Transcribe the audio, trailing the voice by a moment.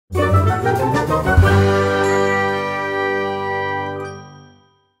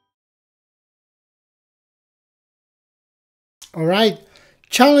Alright,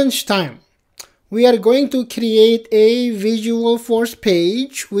 challenge time. We are going to create a Visualforce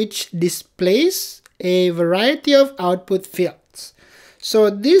page which displays a variety of output fields.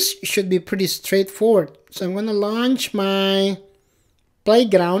 So this should be pretty straightforward. So I'm going to launch my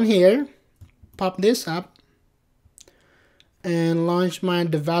playground here, pop this up, and launch my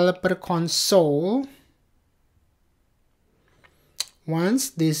developer console. Once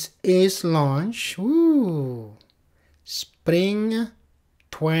this is launched, woo, Spring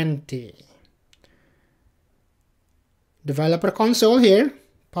 20. Developer console here,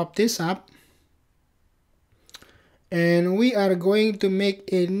 pop this up. And we are going to make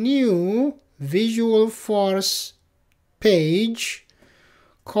a new Visualforce page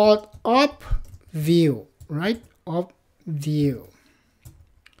called OppView, right? OppView.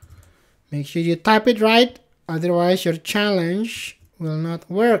 Make sure you type it right, otherwise your challenge will not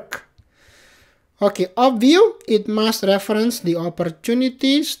work. Okay, OppView, it must reference the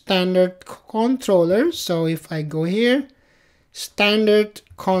opportunity standard controller. So if I go here, standard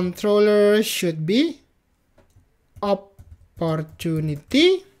controller should be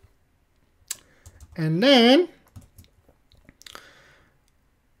opportunity, and then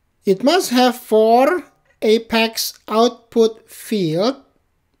it must have 4 apex output field,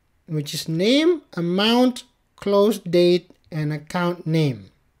 which is name, amount, close date, and account name.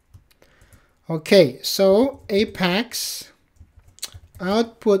 Okay, so apex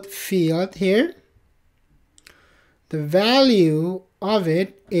output field here, the value of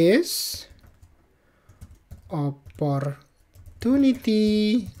it is opportunity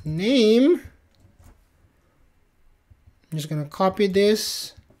name. I'm just gonna copy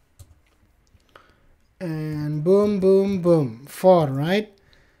this and boom, boom, boom, 4, right?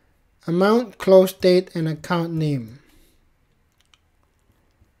 Amount, close date, and account name.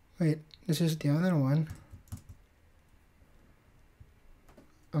 Wait, this is the other one.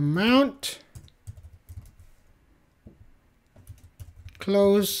 Amount,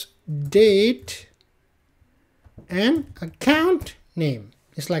 close date, and account name.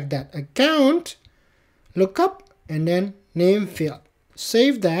 It's like that. Account, lookup, and then name field.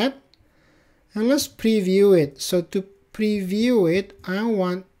 Save that, and let's preview it. So to preview it, I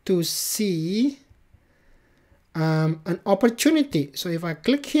want to see an opportunity. So if I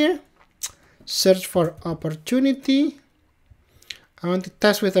click here, search for opportunity. I want to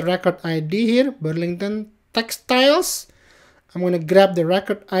test with the record ID here, Burlington Textiles. I'm going to grab the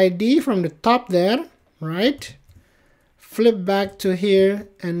record ID from the top there, right? Flip back to here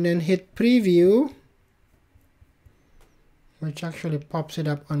and then hit preview, which actually pops it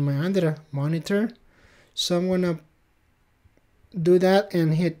up on my other monitor. So I'm going to do that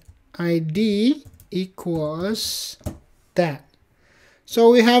and hit ID equals that.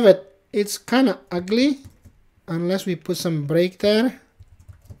 So we have it. It's kind of ugly unless we put some break there.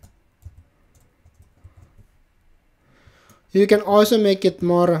 You can also make it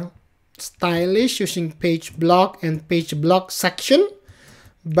more stylish using page block and page block section,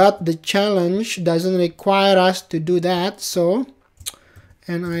 but the challenge doesn't require us to do that. So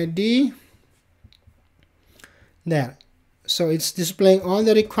an ID there. So it's displaying all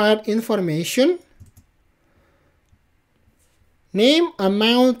the required information. Name,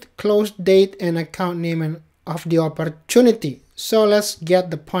 amount, close date, and account name of the opportunity. So let's get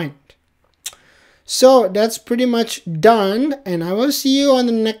the point. So that's pretty much done, and I will see you on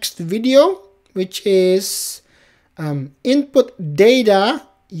the next video, which is input data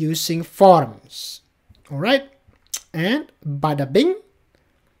using forms. All right, and bada bing,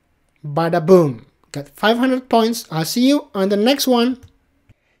 bada boom. Got 500 points. I'll see you on the next one.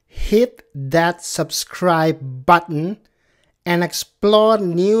 Hit that subscribe button and explore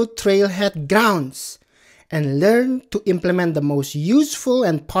new Trailhead grounds and learn to implement the most useful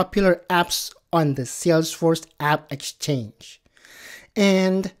and popular apps on the Salesforce App Exchange.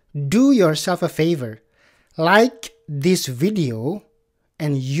 And do yourself a favor, like this video,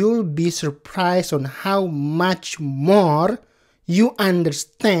 and you'll be surprised on how much more you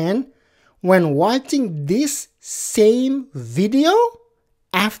understand when watching this same video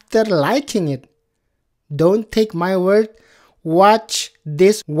after liking it. Don't take my word. Watch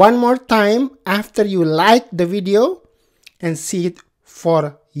this one more time after you like the video and see it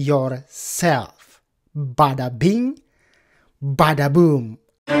for yourself. Bada bing, bada boom.